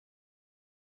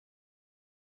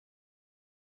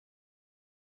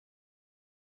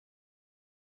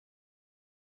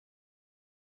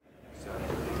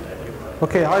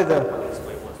Okay, hi there.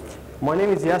 My name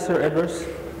is Yasser Idris,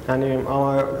 and I'm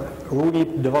a Ruby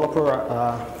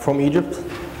developer from Egypt.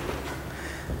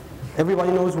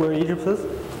 Everybody knows where Egypt is?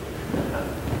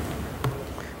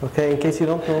 Okay, in case you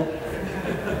don't know,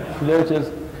 there it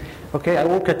is. Okay, I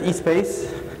work at eSpace.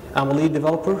 I'm a lead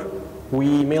developer.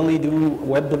 We mainly do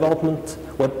web development,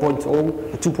 Web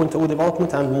 2.0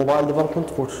 development, and mobile development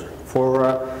for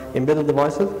embedded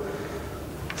devices.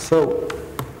 So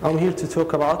I'm here to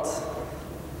talk about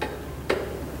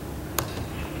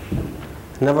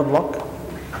NeverBlock.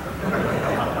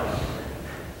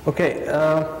 Okay,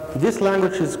 this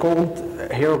language is called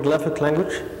hieroglyphic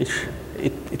language.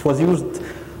 It was used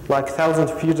like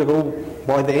thousands of years ago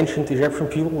by the ancient Egyptian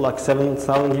people, like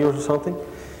 7,000 years or something.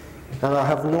 And I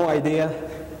have no idea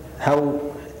how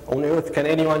on earth can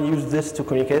anyone use this to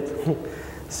communicate.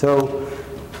 So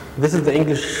this is the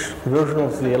English version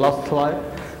of the last slide.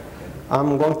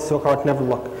 I'm going to talk about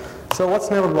NeverBlock. So what's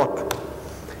NeverBlock?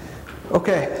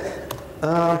 Okay.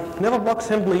 NeverBlock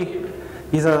simply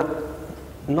is a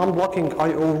non-blocking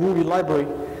I/O Ruby library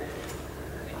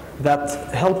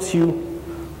that helps you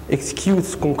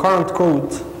execute concurrent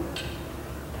code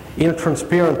in a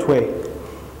transparent way.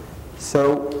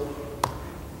 So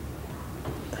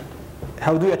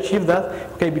how do you achieve that?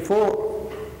 Okay, before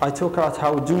I talk about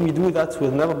how do we do that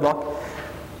with NeverBlock,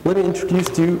 let me introduce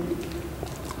to you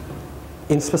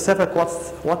in specific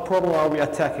what problem are we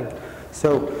attacking.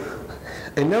 So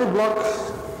in NeverBlock,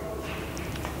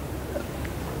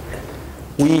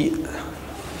 we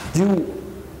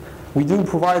do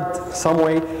provide some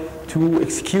way to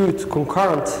execute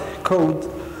concurrent code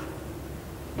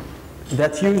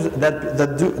that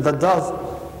does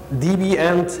DB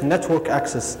and network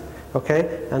access.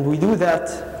 Okay, and we do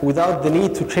that without the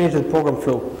need to change the program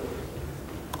flow.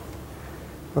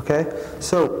 Okay,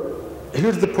 so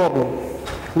here's the problem.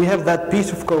 We have that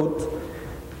piece of code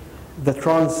that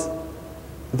runs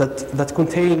that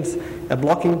contains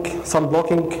some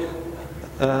blocking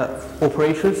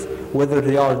operations, whether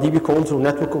they are DB calls or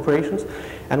network operations,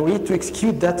 and we need to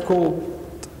execute that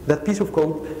piece of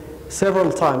code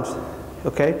several times.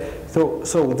 Okay, so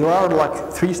there are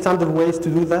like 3 standard ways to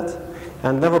do that,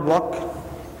 and NeverBlock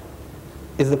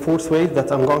is the 4th way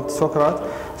that I'm going to talk about.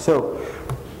 So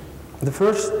the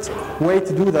first way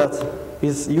to do that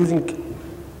is using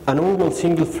a normal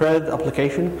single-thread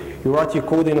application. You write your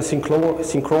code in a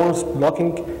synchronous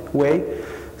blocking way.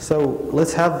 So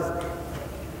let's have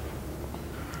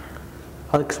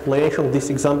an explanation of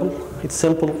this example. It's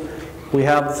simple.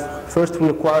 First we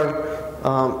require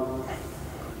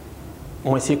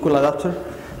MySQL adapter.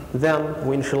 Then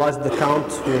we initialize the count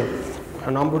with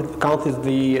a number. Count is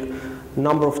the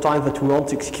number of times that we want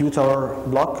to execute our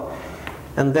block.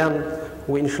 And then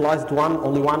we initialized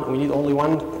only one. We need only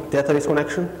one database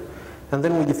connection. And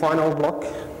then we define our block.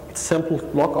 It's a simple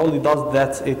block. All it does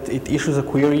that it issues a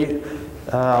query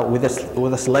with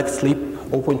a select sleep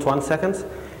 0.1 seconds.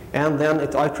 And then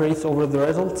it iterates over the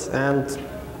results and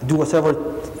do whatever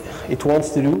it wants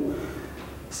to do.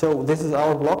 So this is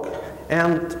our block.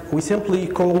 And we simply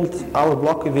called our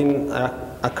block within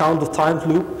a count times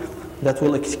loop that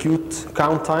will execute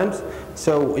count times.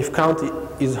 So if count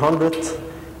is 100,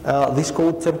 this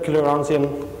code typically runs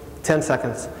in 10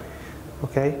 seconds.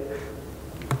 Okay?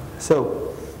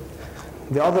 So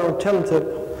the other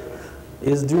alternative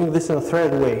is doing this in a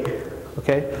thread way.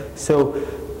 Okay? So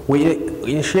we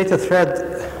initiate a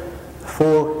thread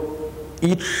for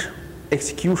each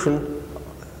execution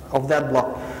of that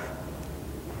block.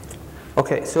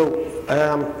 Okay, so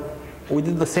we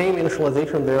did the same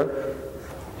initialization there.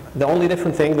 The only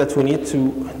different thing that we need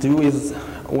to do is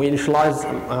we initialize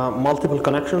multiple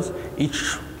connections,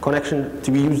 each connection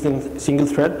to be used in single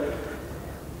thread.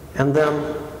 And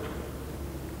then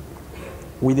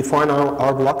we define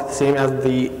our block the same as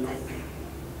the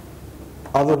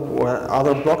other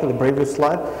block in the previous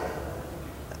slide.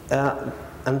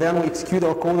 And then we execute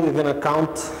our code within a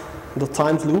count the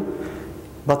times loop.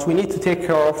 But we need to take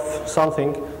care of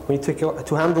something. We need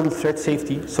to handle thread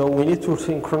safety. So we need to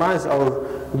synchronize our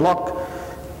block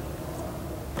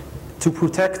to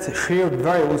protect shared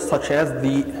variables such as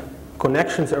the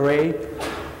connections array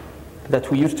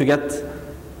that we use to get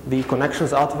the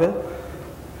connections out of it.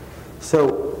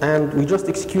 So, and we just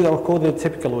execute our code in a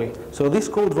typical way. So this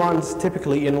code runs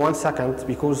typically in 1 second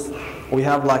because we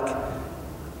have like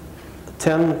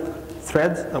 10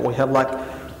 threads and we have like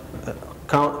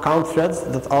count threads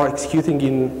that are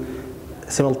executing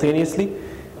simultaneously,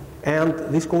 and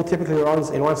this code typically runs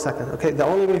in 1 second. Okay, the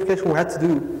only modification we had to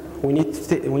do, we need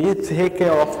to take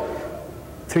care of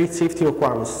 3 safety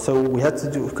requirements. So we had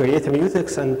to create a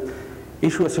mutex and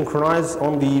issue a synchronize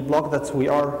on the block that we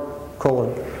are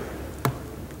colon.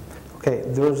 Okay,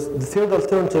 there's the third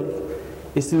alternative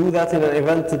is to do that in an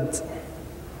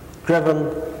event-driven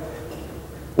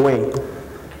way.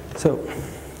 So,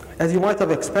 as you might have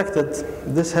expected,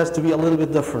 this has to be a little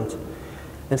bit different.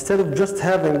 Instead of just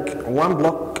having one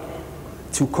block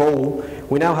to call,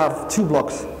 we now have two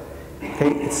blocks.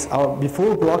 Okay, it's our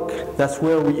before block, that's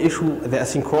where we issue the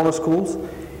asynchronous calls,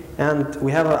 and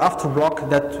we have an after block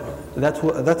that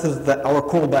is our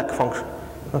callback function.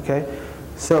 Okay,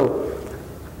 so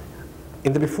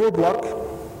in the before block,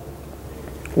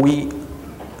 we,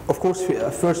 of course,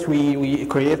 first we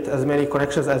create as many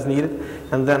connections as needed,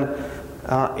 and then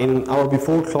in our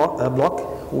before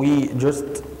block, we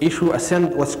just issue a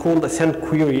send, what's called a send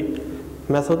query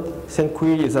method. Send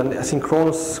query is an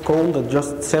asynchronous call that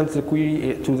just sends the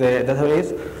query to the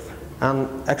database, and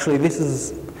actually this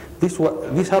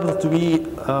happens to be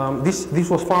this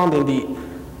was found in the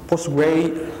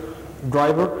Postgre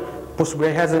driver.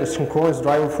 Postgre has an asynchronous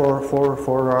driver for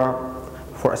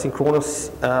asynchronous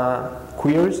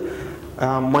queries.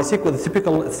 MySQL, the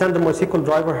typical standard MySQL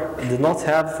driver, did not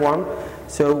have one,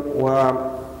 so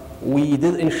we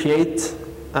did initiate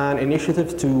an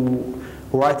initiative to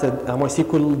write a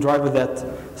MySQL driver that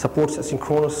supports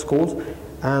asynchronous calls,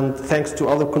 and thanks to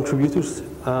other contributors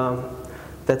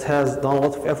that has done a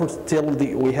lot of efforts till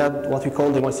we had what we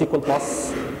call the MySQL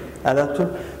Plus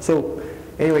adapter. So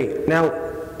anyway, now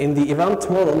in the event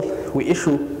model, we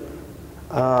issue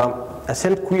a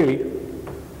send query,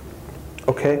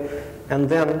 okay, and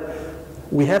then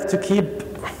we have to keep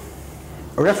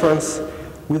a reference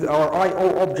with our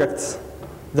I/O objects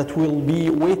that will be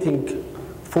waiting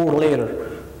for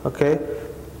later, okay,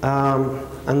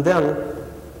 and then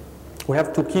we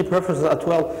have to keep references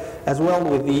as well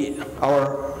with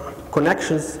our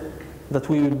connections that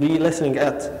we will be listening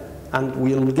at, and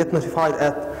we'll get notified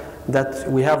that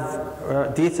we have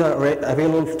data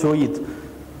available to read.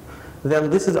 Then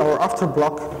this is our after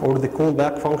block, or the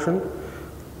callback function.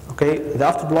 Okay, the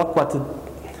after block, what it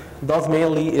does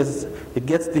mainly is it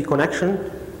gets the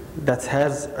connection that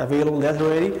has available data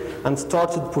already and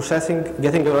started processing,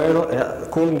 getting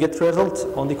calling get results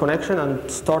on the connection, and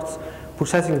starts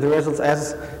processing the results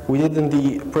as we did in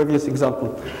the previous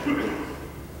example.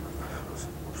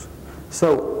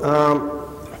 So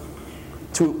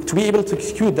to be able to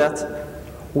execute that,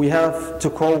 we have to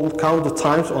count the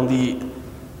times on the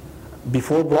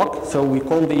before block. So we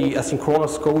call the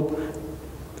asynchronous code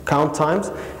count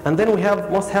times, and then we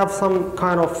must have some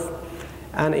kind of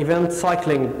an event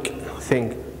cycling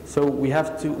thing. So we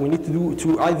need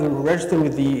to either register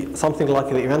with something like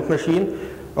the event machine,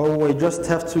 or we just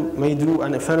have to do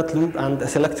an infinite loop and a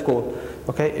select call.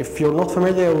 Okay, if you're not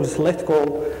familiar with select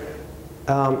call,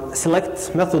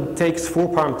 select method takes 4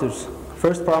 parameters.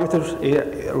 First parameter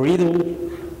is a readable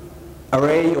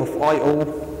array of I/O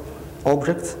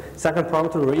objects. Second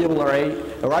parameter, readable array,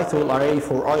 a writable array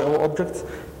for I/O objects.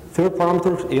 Third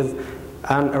parameter is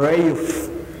an array of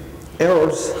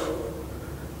errors,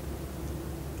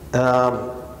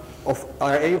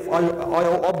 array of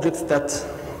I/O objects that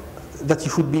you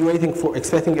should be waiting for,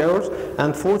 expecting errors.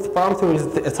 And fourth parameter is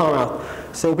a timeout.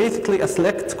 So basically, a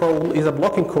select call is a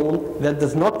blocking call that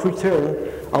does not return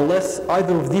unless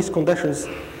either of these conditions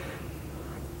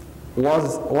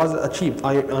was achieved.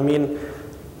 I mean,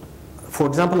 for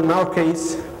example, in our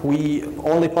case, we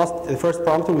only passed the first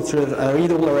parameter, which is a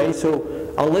readable array. So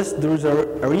unless there is a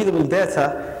readable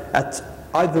data at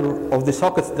either of the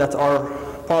sockets that are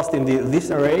passed in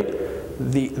this array,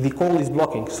 the call is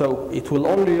blocking. So it will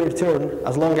only return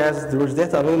as long as there is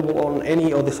data available on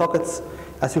any of the sockets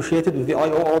associated with the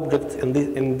I/O object in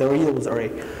the readables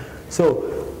array. So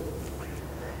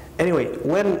anyway,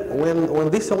 when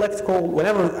this select call,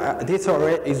 whenever data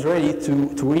array is ready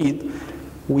to read,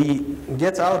 we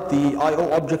get out the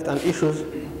I/O object and issues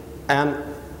an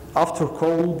after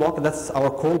call block. That's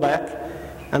our callback,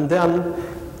 and then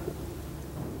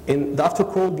in the after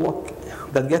call block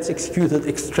that gets executed,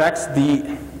 extracts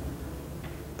the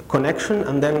connection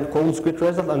and then calls get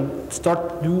result and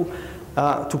start to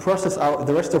process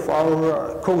the rest of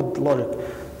our code logic.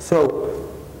 So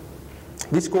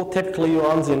this code typically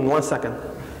runs in 1 second.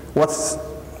 What's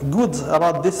good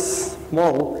about this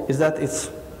model is that it's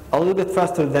a little bit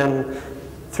faster than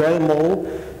threaded model,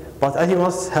 but as you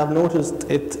must have noticed,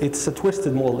 it's a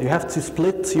twisted model. You have to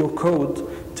split your code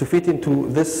to fit into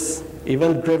this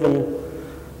event-driven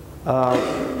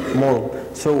model.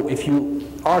 So if you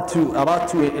are about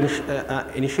to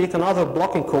initiate another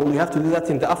blocking call, you have to do that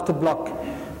in the after block,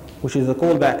 which is the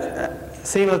callback.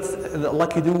 same as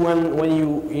like you do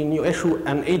when you issue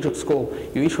an AJAX call.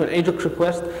 You issue an AJAX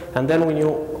request, and then when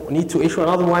you need to issue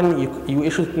another one, you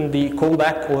issue it in the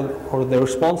callback or the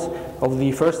response of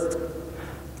the first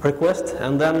request,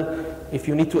 and then if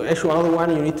you need to issue another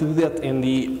one, you need to do that in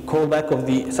the callback of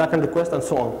the second request, and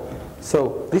so on.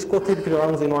 So this code typically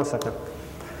runs in 1 second.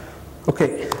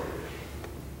 Okay,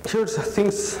 here's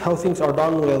how things are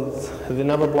done with the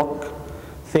NeverBlock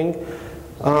thing.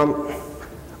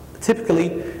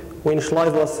 Typically, we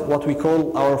initialize what we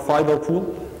call our fiber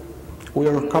pool. We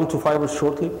will come to fibers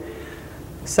shortly.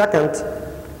 Second,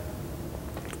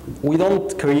 we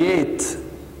don't create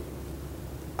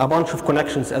a bunch of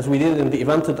connections as we did in the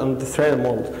evented and the threaded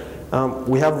model.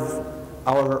 We have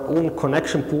our own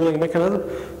connection pooling mechanism,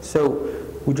 so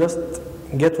we just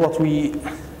get what we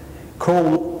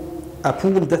call a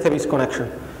pooled database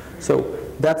connection. So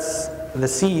that's the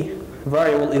C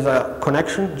variable is a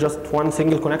connection, just one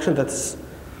single connection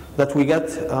that we get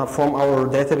from our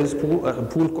database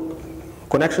pool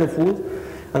connection pool,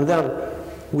 and then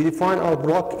we define our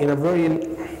block in a very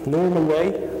normal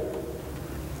way,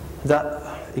 that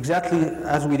exactly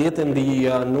as we did in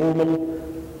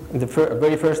the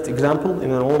very first example, in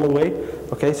a normal way.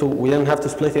 Okay, so we didn't have to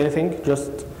split anything,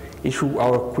 just issue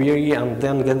our query and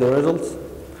then get the results,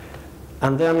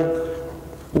 and then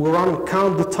we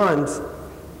count the times.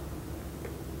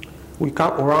 We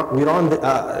run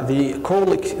the call,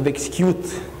 we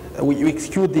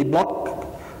execute the block,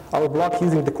 our block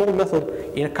using the call method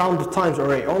in a count the times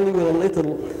array, only with a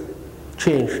little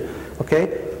change. Okay,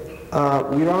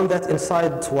 we run that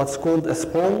inside what's called a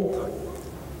spawn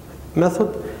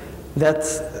method.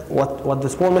 That's what the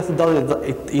spawn method does.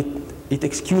 It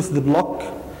executes the block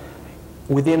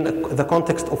within the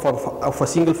context of a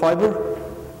single fiber.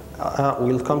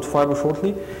 We'll come to fiber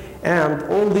shortly, and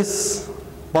all this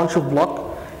bunch of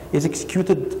block is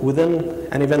executed within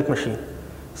an event machine.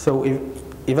 So if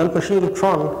event machine will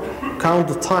run, count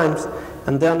the times,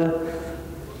 and then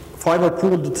fiber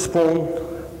pool would spawn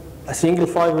a single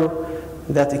fiber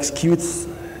that executes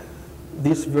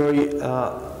this very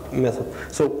method.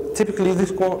 So typically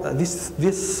this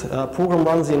program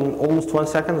runs in almost 1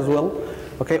 second as well.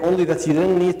 Okay, only that you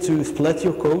don't need to split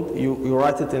your code. You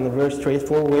write it in a very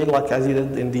straightforward way, like as you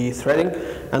did in the threading,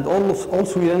 and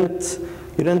also you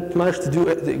didn't manage to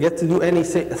get to do any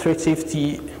thread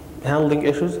safety handling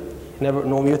issues. No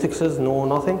mutexes, no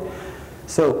nothing.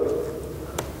 So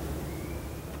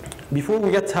before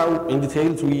we get how in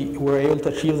details we were able to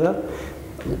achieve that,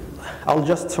 I'll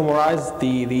just summarize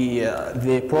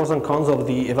the pros and cons of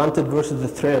the evented versus the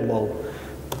threaded model.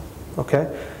 Okay,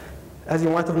 as you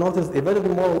might have noticed, evented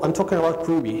model, I'm talking about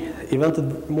Ruby,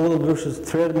 evented model versus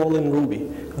threaded model in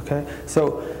Ruby. Okay,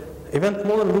 so event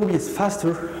model in Ruby is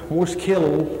faster, more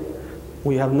scalable.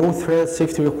 We have no thread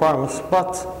safety requirements,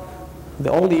 but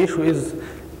the only issue is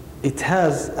it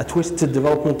has a twisted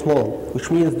development model, which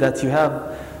means that you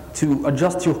have to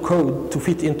adjust your code to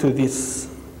fit into this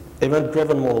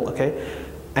event-driven model, okay?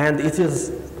 And it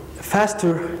is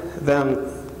faster than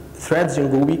threads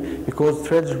in Ruby, because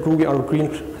threads in Ruby are green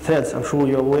threads. I'm sure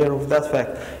you're aware of that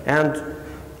fact. And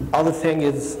other thing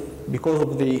is because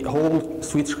of the whole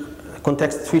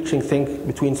context switching thing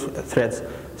between threads.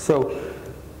 So,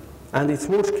 and it's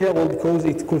more scalable because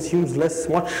it consumes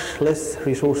much less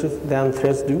resources than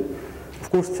threads do. Of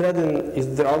course, threading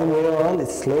is the other way around.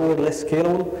 It's slower, less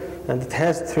scalable, and it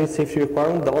has thread safety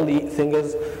requirement. The only thing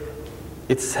is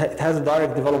it has a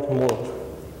direct development model.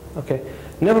 Okay,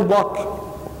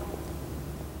 NeverBlock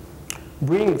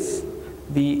brings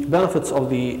the benefits of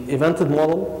the evented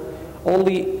model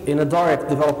only in a direct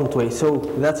development way, so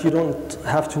that you don't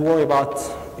have to worry about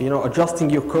adjusting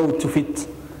your code to fit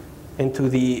into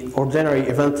the ordinary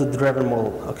evented-driven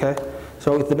model. Okay,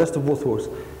 so it's the best of both worlds.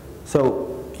 So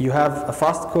you have a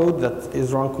fast code that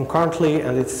is run concurrently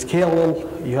and it's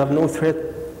scalable. You have no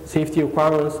thread safety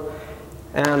requirements,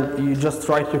 and you just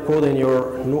write your code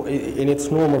in its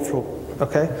normal flow.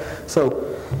 Okay,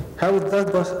 so how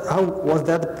was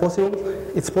that possible?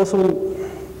 It's possible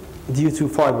due to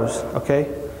fibers. Okay,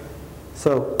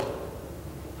 so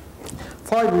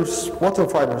fibers. What are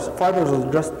fibers? Fibers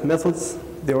are just methods.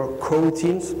 They are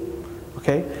coroutines.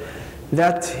 Okay,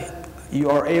 that you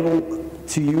are able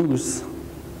to use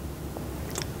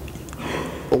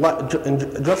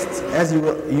just as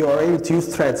you are able to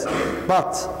use threads,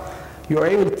 but you are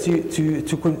able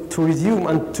to resume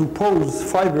and to pause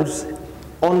fibers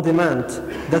on demand.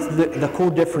 That's the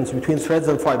core difference between threads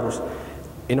and fibers.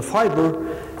 In a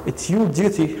fiber, it's your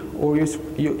duty or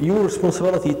your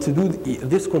responsibility to do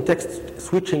this context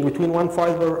switching between one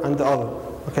fiber and the other.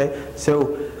 Okay, so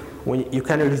when you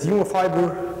can resume a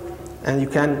fiber and you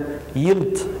can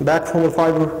yield back from the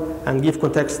fiber and give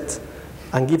context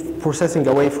and give processing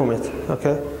away from it.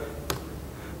 Okay,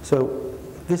 so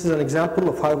this is an example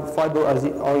of how fiber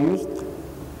are used.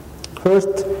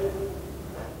 First,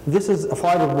 this is a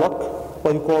fiber block,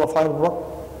 what you call a fiber block.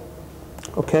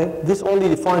 Okay, this only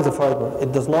defines a fiber.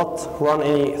 It does not run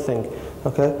anything.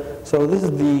 Okay, so this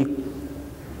is the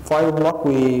fiber block.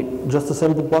 We just a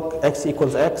simple block, x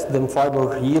equals x, then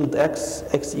fiber yield x,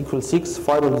 x equals 6,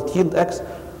 fiber yield x,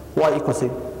 y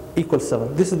equals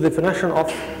 7. This is the definition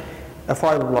of a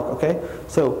fiber block. Okay,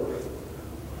 so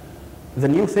the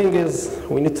new thing is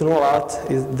we need to know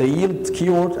about is the yield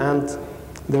keyword and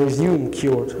the resume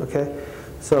keyword. Okay,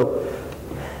 so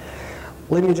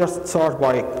let me just start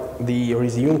by the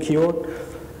resume keyword.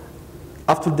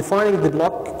 After defining the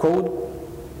block code,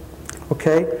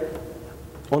 okay,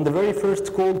 on the very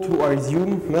first call to our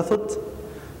resume method,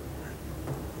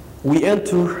 we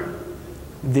enter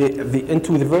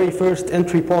into the very first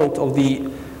entry point of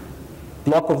the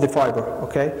block of the fiber.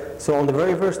 Okay, so on the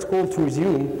very first call to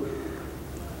resume,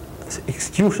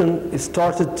 execution is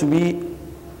started to be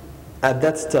at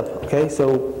that step. Okay,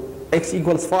 so x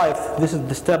equals 5. This is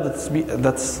the step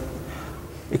that's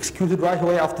executed right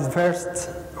away after the first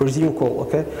resume call.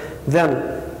 Okay,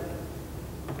 then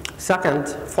second,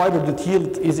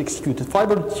 fiber.yield is executed.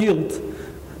 Fiber.yield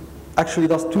actually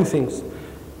does two things.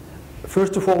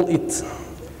 First of all, it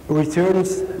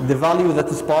returns the value that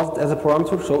is passed as a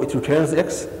parameter, so it returns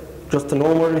x, just a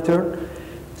normal return.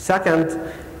 Second,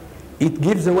 it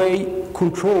gives away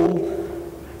control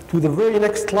to the very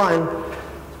next line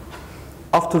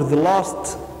after the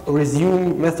last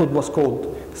resume method was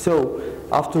called. So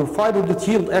after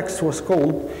fiber.yield x was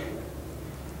called,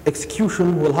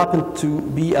 execution will happen to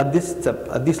be at this step,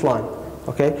 at this line.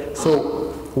 Okay,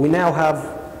 so we now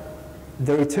have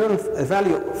the return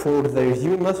value for the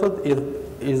resume method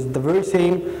is the very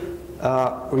same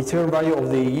return value of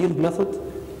the yield method,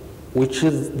 which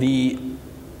is the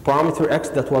parameter x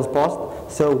that was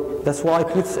passed. So that's why it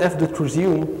puts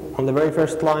f.resume on the very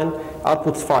first line,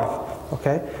 outputs 5.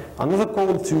 Okay, another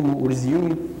call to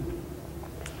resume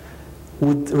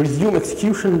would resume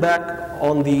execution back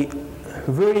on the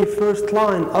very first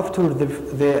line after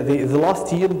the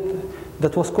last yield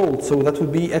that was called. So that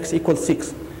would be x equals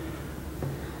 6,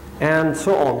 and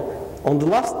so on. On the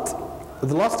last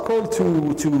call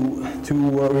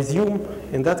to resume,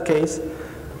 in that case,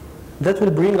 that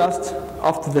will bring us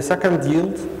after the second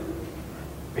yield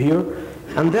here,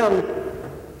 and then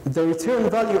the return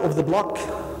value of the block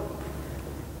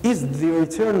is the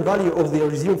return value of the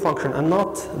resume function and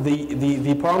not the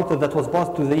parameter that was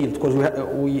passed to the yield, because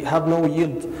we have no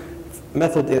yield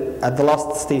method at the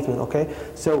last statement. Okay,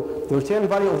 so the return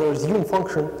value of the resume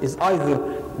function is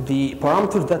either the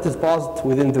parameter that is passed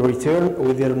within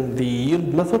the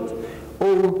yield method,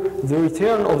 or the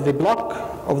return of the block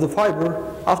of the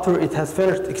fiber after it has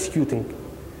finished executing.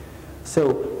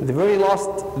 So the very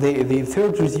last, the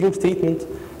third resume statement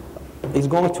is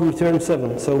going to return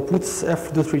 7. So puts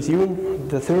f.resume,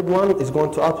 the third one is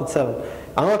going to output 7.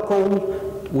 Another call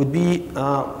would be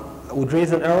would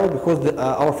raise an error because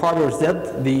our fiber is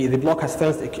dead. The block has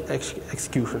finished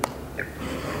execution.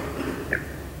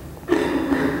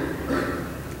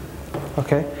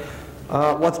 Okay.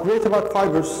 What's great about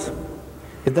fibers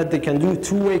is that they can do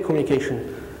two-way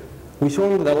communication. We saw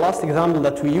in the last example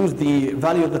that we use the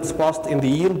value that's passed in the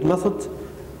yield method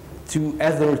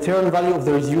as the return value of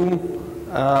the resume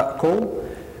call,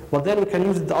 but then we can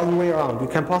use it the other way around. We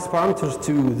can pass parameters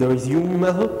to the resume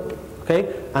method,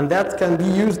 okay, and that can be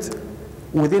used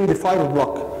within the fiber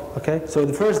block. Okay, so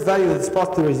the first value that's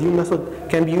passed to the resume method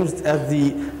can be used as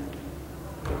the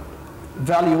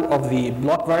value of the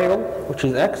block variable, which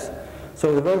is x.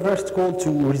 So the very first call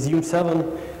to resume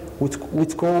 7 would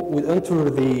enter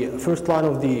the first line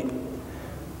of the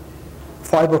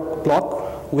fiber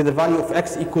block with a value of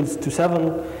x equals to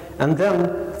 7, and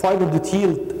then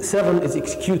fiber.yield 7 is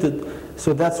executed.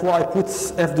 So that's why it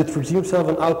puts f.resume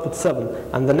 7 output 7,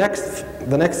 and the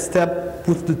next step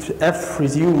puts the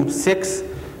f.resume 6.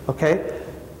 Okay,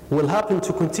 will happen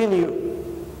to continue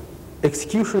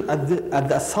execution at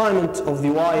the assignment of the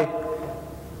y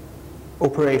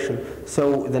operation.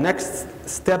 So the next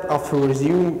step after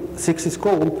resume 6 is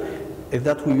called is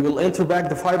that we will enter back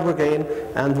the fiber again,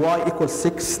 and y equals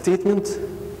 6 statement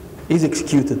is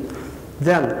executed.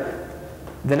 Then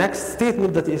the next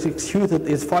statement that is executed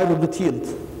is fiber.yield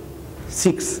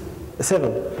 7.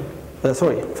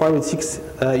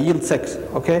 Fiber.6 yield 6.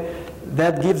 Okay,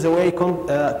 that gives away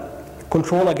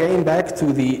control again back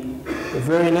to the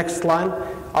very next line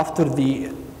after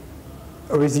the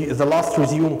last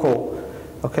resume call.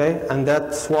 Okay, and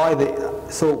that's why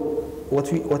so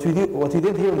what we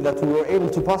did here is that we were able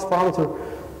to pass parameter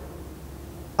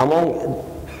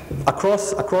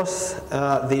across the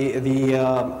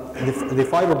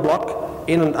fiber block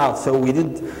in and out. So we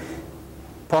did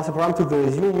pass a parameter, the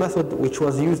resume method, which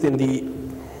was used in the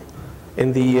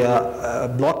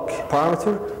block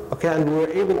parameter. Okay, and we were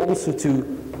able also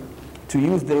to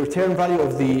use the return value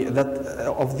of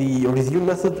the resume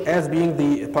method as being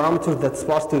the parameter that's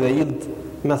passed to the yield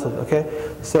method. Okay,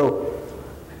 so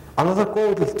another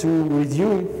call to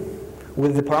resume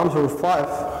with the parameter of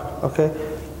 5. Okay,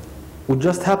 would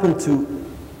just happen to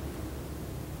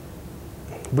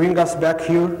bring us back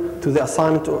here to the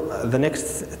assignment, the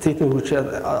next statement, which is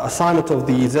assignment of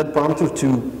the z parameter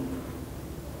to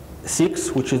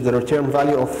 6, which is the return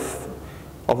value of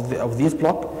this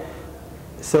block.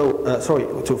 So sorry,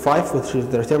 to 5, which is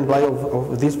the return value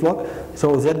of this block.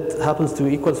 So z happens to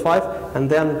equals 5, and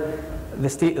then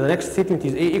the next statement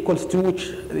is a equals 2, which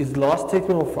is the last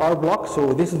statement of our block.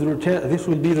 So this is the return. This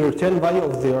will be the return value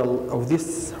of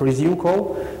this resume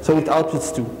call. So it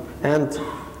outputs 2, and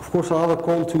of course another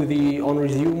call to the on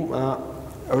resume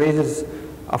raises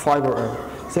a fiber error.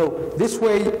 So this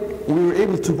way we were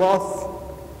able to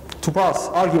pass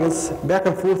arguments back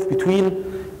and forth between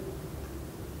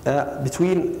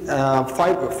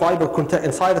fiber context,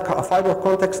 inside a fiber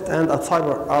context and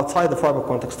outside the fiber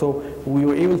context. So we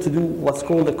were able to do what's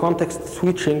called the context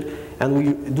switching, and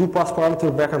we do pass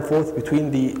parameter back and forth between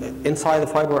the inside the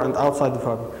fiber and outside the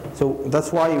fiber. So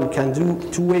that's why we can do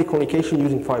two-way communication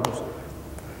using fibers.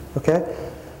 Okay.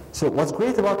 So what's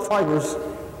great about fibers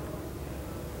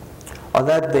are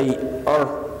that they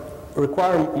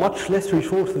require much less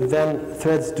resources than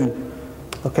threads do.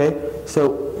 Okay.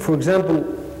 So for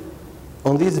example,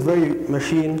 on this very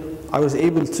machine, I was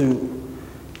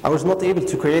not able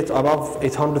to create above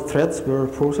 800 threads per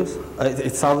process,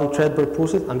 8,000 threads per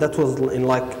process, and that was in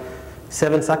like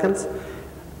 7 seconds.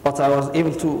 But I was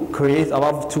able to create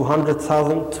above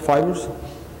 200,000 fibers,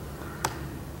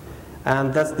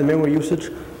 and that's the memory usage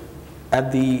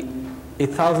at the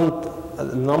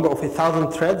 8,000 number of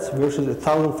 8,000 threads versus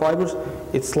 1,000 fibers.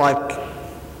 It's like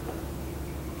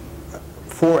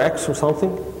 4x or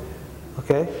something.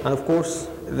 Okay, and of course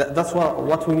that's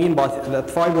what we mean by that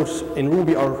fibers in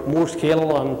Ruby are more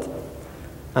scalable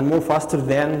and more faster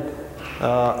than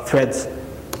threads.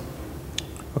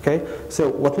 Okay, so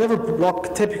what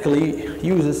NeverBlock typically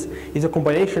uses is a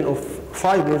combination of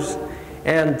fibers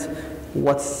and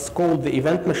what's called the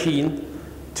event machine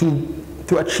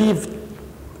to achieve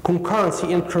concurrency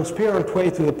in a transparent way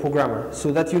to the programmer, so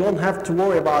that you don't have to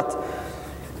worry about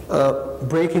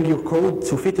breaking your code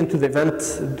to fit into the event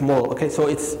model. Okay, so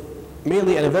it's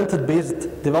mainly an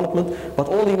event-based development, but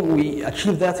only we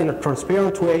achieve that in a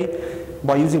transparent way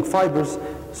by using fibers,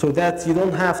 so that you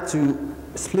don't have to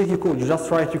split your code. You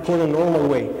just write your code in a normal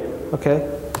way. Okay.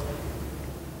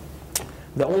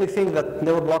 The only thing that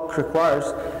NeverBlock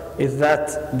requires is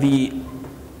that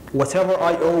whatever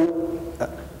I/O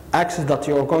access that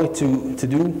you're going to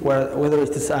do, whether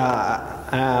it is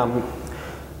a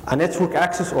network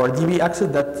access or a DB access,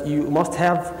 that you must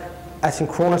have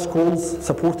asynchronous calls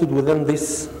supported within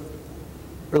this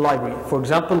library. For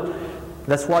example,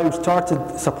 that's why we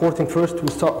started supporting first.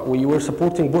 We were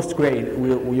supporting PostgreSQL.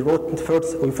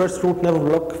 We first wrote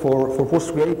NeverBlock for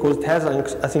PostgreSQL because it has an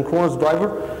asynchronous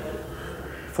driver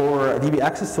for DB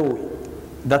access. So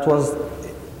that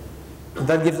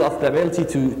gives us the ability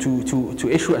to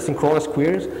issue asynchronous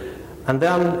queries, and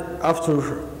then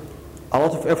after a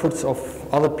lot of efforts of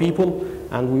other people,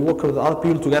 and we work with other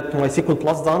people to get MySQL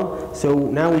Plus done. So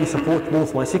now we support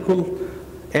both MySQL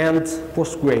and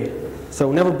PostgreSQL.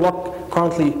 So NeverBlock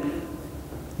currently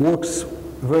works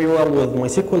very well with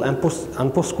MySQL and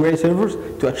PostgreSQL servers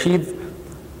to achieve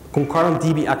concurrent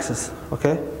DB access.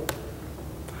 Okay.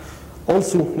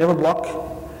 Also, NeverBlock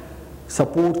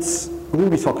supports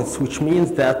Ruby sockets, which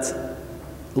means that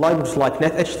libraries like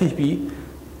NetHTTP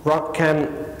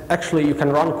you can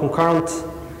run concurrent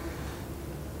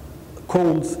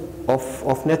calls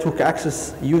of network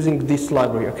access using this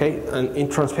library, okay, and in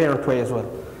transparent way as well.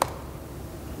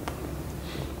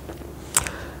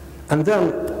 And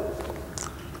then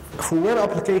for web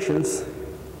applications,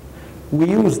 we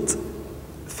used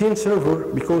Thin server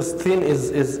because Thin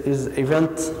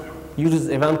uses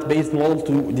event-based model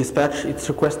to dispatch its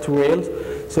request to Rails.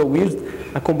 So we used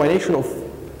a combination of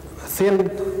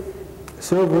Thin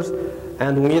servers,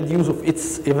 and we made use of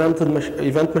its event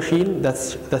machine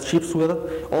that ships with it.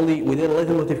 Only we did a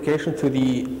little modification to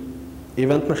the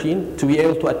event machine to be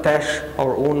able to attach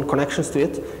our own connections to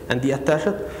it and deattach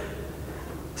it.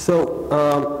 So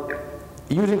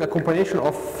using a combination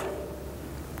of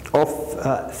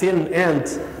Thin and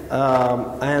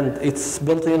and its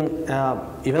built-in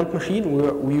event machine,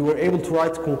 we were able to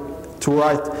write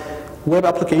web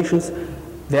applications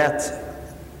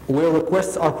where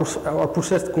requests are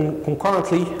processed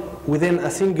concurrently within a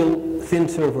single thin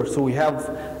server. So we have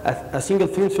a single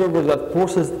thin server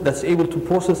that's able to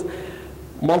process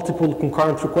multiple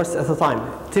concurrent requests at a time.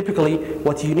 Typically,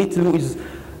 what you need to do is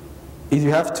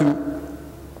you have to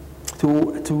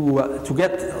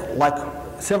get like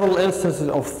several instances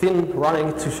of thin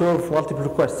running to serve multiple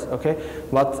requests. Okay,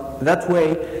 but that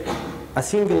way, a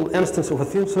single instance of a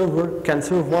thin server can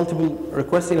serve multiple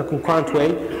requests in a concurrent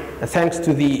way, thanks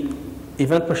to the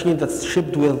event machine that's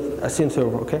shipped with a thin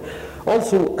server. Okay.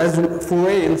 Also, as for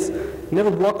Rails,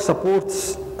 NeverBlock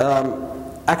supports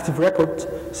active record,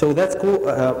 so that's cool.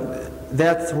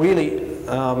 That really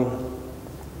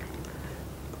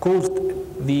caused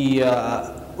the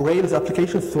Rails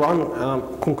applications to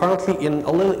run concurrently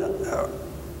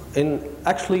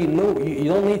actually, no, you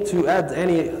don't need to add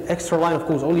any extra line of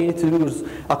code. All you need to do is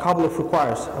a couple of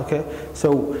requires. Okay,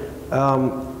 so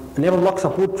NeverBlock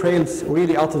support Rails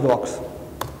really out of the box.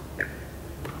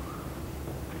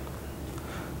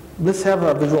 Let's have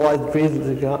a visualized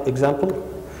Rails example.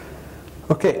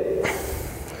 Okay,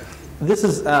 this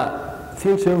is a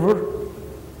theme server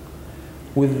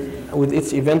with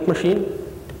its event machine.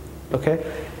 Okay,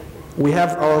 we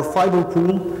have our fiber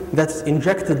pool that's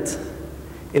injected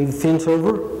in the theme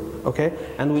server. Okay,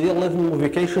 and we did a little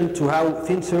modification to how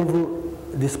theme server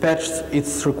dispatched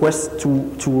its requests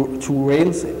to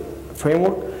Rails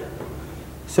framework.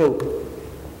 So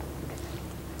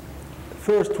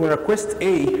first, when request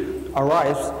A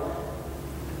arrives,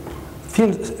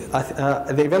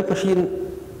 the event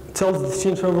machine tells the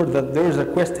theme server that there is a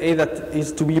request A that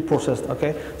is to be processed.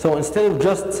 Okay, so instead of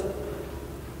just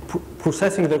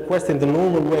processing the request in the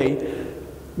normal way,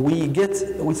 we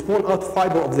spawn out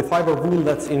fiber of the fiber pool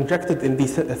that's injected in the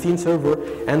theme server,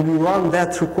 and we run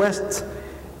that request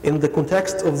in the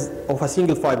context of a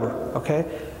single fiber. Okay,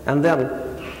 and then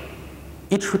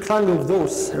each rectangle of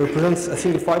those represents a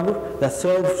single fiber that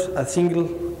serves a single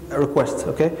request.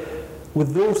 Okay,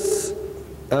 with those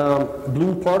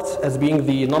blue parts as being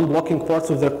the non-blocking parts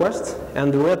of the request,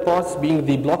 and the red parts being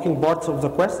the blocking parts of the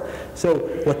request. So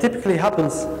what typically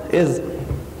happens is,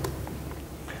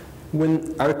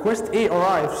 when a request A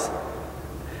arrives,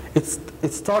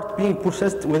 it starts being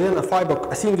processed within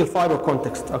a single fiber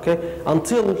context. Okay,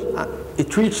 until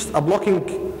it reaches a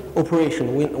blocking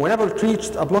operation. Whenever it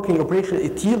reaches a blocking operation,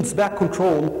 it yields back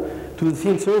control to the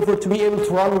theme server to be able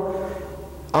to run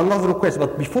another request.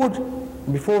 But before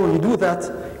you do that,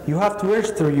 you have to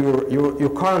register your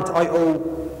current I/O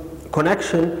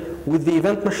connection with the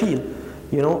event machine,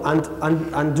 you know,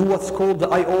 and do what's called the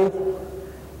I/O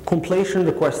completion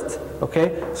request.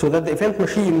 Okay, so that the event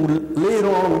machine will later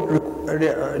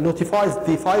on notifies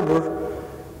the fiber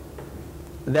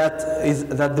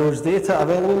that there's data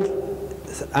available,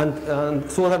 and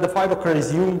so that the fiber can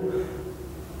resume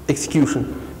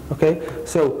execution. Okay,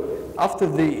 so after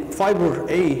the fiber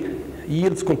A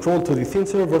yields control to the thin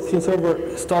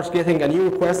server starts getting a new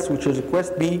request, which is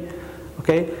request B.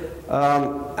 Okay,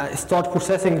 start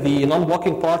processing the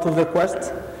non-blocking part of the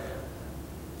request,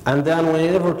 and then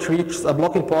whenever it reaches a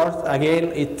blocking part,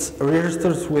 again it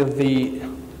registers with the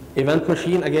event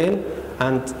machine again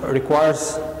and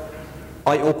requires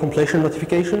I/O completion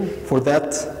notification for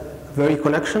that very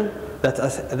connection that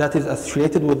is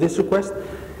associated with this request,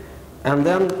 and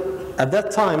then at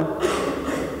that time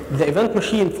the event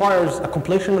machine fires a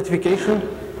completion notification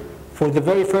for the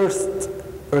very first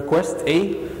request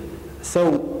A.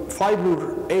 So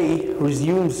fiber A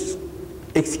resumes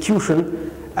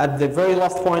execution at the very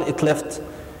last point it left,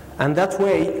 and that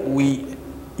way we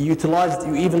utilized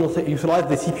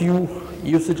the CPU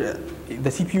usage. The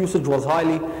CPU usage was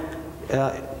highly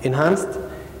enhanced,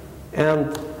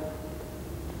 and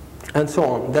so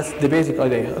on. That's the basic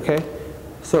idea. Okay,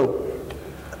 so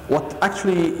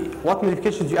what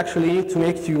modifications do you actually need to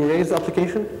make to your Rails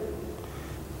application?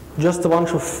 Just a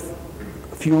bunch of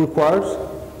few requires.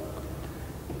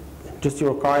 Just you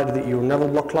require your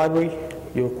NeverBlock library,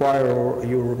 you require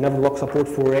your NeverBlock support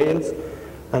for Rails,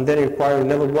 and then you require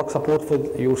NeverBlock support for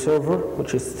your server,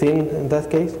 which is thin in that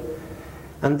case.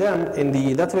 And then in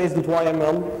the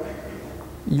database.yml,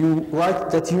 you write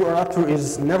that your adapter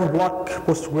is NeverBlock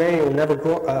PostgreSQL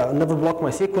or NeverBlock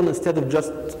MySQL instead of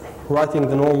just writing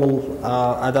the normal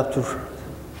adapter.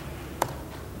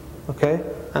 Okay,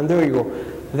 and there you go.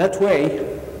 That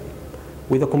way,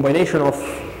 with a combination of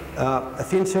a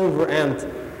thin server and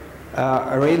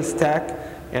a Rails stack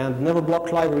and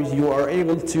NeverBlock libraries, you are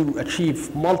able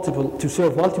to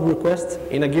serve multiple requests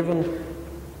in a given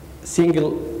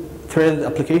single threaded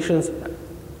applications.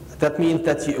 That means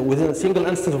that within a single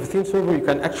instance of a theme server, you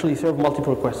can actually serve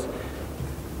multiple requests.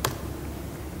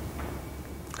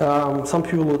 Some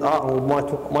people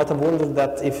might have wondered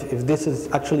that if this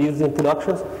is actually used in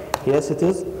productions. Yes, it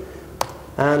is.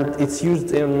 And it's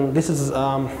used in, this is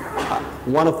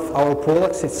one of our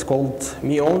products. It's called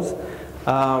MeOwns.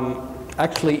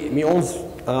 Actually, MeOwns,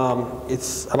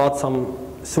 it's about some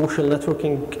social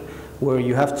networking where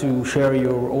you have to share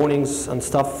your ownings and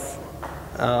stuff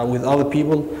with other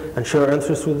people and share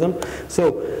interests with them.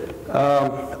 So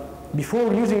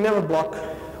before using NeverBlock,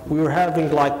 we were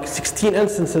having like 16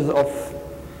 instances of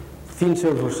theme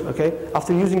servers. Okay.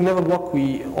 After using NeverBlock,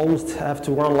 we almost have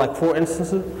to run like 4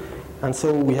 instances, and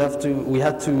so we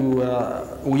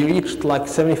reached like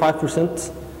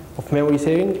 75% of memory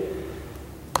saving.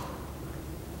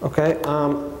 Okay.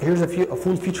 Here's a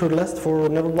full feature list for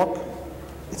NeverBlock.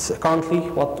 It's currently,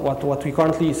 what we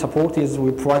currently support is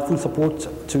we provide full support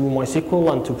to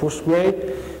MySQL and to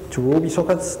Postgre, to Ruby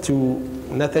sockets, to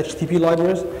NetHTTP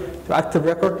libraries, to Active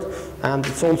Record, and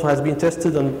it also has been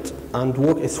tested and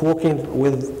it's working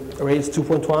with Rails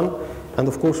 2.1 and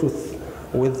of course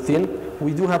with Thin.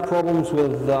 We do have problems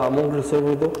with Mongrel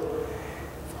server though.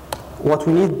 What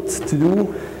we need to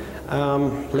do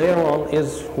later on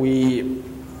is we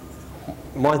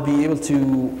might be able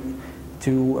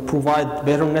to provide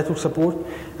better network support,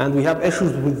 and we have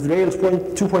issues with Rails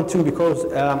 2.2 because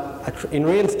in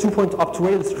Rails 2. Up to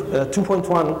Rails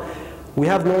 2.1, we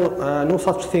have no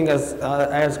such thing as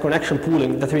connection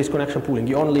pooling, database connection pooling.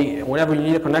 You only, whenever you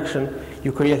need a connection,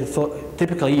 you create it. So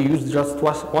typically, you use just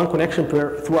one connection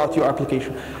throughout your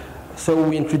application. So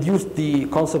we introduced the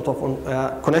concept of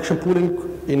connection pooling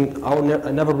in our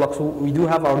NeverBlock. So we do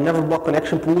have our NeverBlock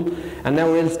connection pool, and now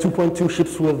Rails 2.2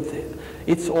 ships with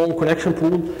its own connection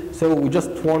pool. So we just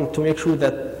want to make sure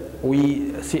that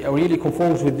we really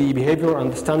conforms with the behavior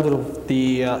and the standard of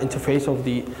the interface of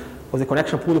the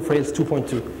connection pool of Rails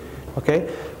 2.2.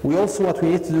 Okay. We also, what we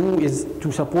need to do is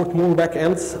to support more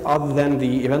backends other than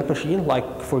the event machine,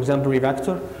 like for example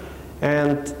Revactor,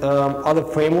 and other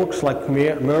frameworks like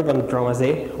MERB and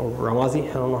Ramazi,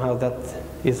 I don't know how that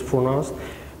is pronounced.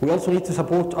 We also need to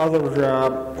support other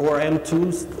ORM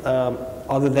tools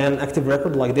other than Active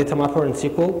Record, like Data Mapper and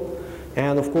SQL.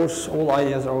 And of course, all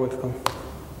ideas are welcome.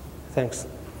 Thanks.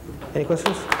 Any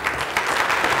questions?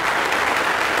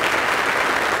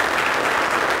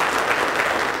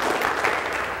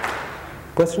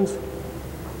 Questions?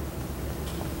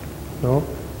 No?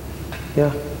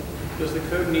 Yeah? Does the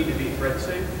code need to be thread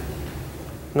safe?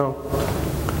 No.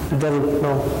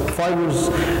 No. Fibers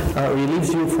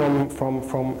relieves you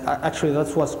from actually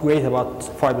that's what's great about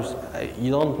Fibers. You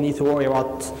don't need to worry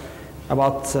about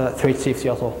thread safety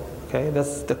at all. Okay,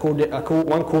 that's the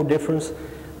one core difference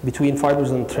between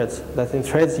Fibers and Threads. That in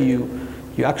Threads you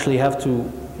actually have to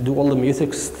do all the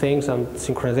mutex things and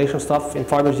synchronization stuff. In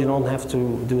Fibers you don't have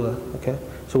to do that. Okay,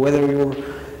 so whether you're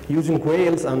using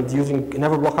Rails and using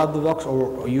NeverBlock out the box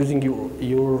or using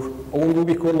your own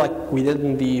Ruby code like we did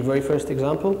in the very first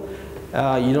example,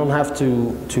 you don't have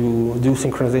to do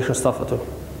synchronization stuff at all.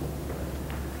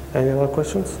 Any other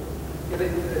questions?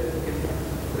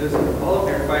 All of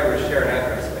your Fibers share an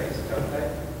address space, don't they?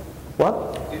 What?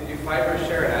 Do Fibers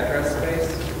share an address space?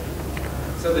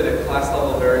 So that a class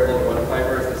level variable in one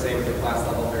Fiber is the same as a class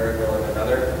level variable in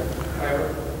another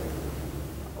Fiber?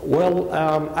 Well,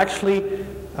 actually,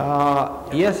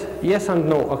 yes and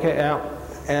no. Okay.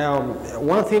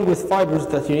 One thing with Fibers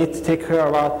that you need to take care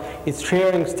about is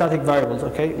sharing static variables.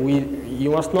 Okay. You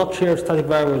must not share static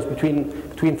variables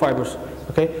between Fibers.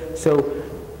 Okay. So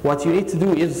what you need to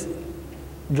do is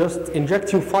just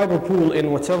inject your Fiber pool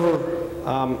in whatever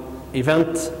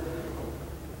event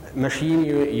machine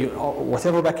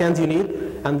whatever backend you need,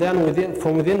 and then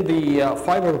from within your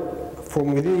Fiber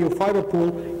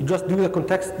pool, you just do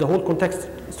the whole context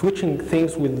switching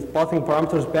things with pathing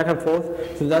parameters back and forth,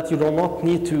 so that you do not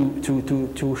need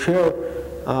to share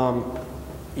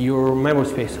your memory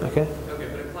space. Okay. Okay,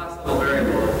 but a class level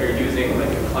variable, if you're using like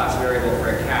a class variable for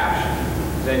a cache,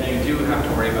 then you do have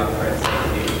to worry about thread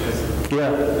safety because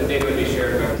the data would be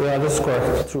shared. Yeah, that's correct.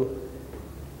 It's true.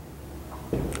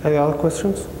 Any other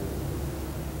questions?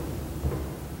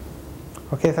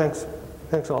 Okay, thanks.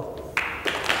 Thanks all.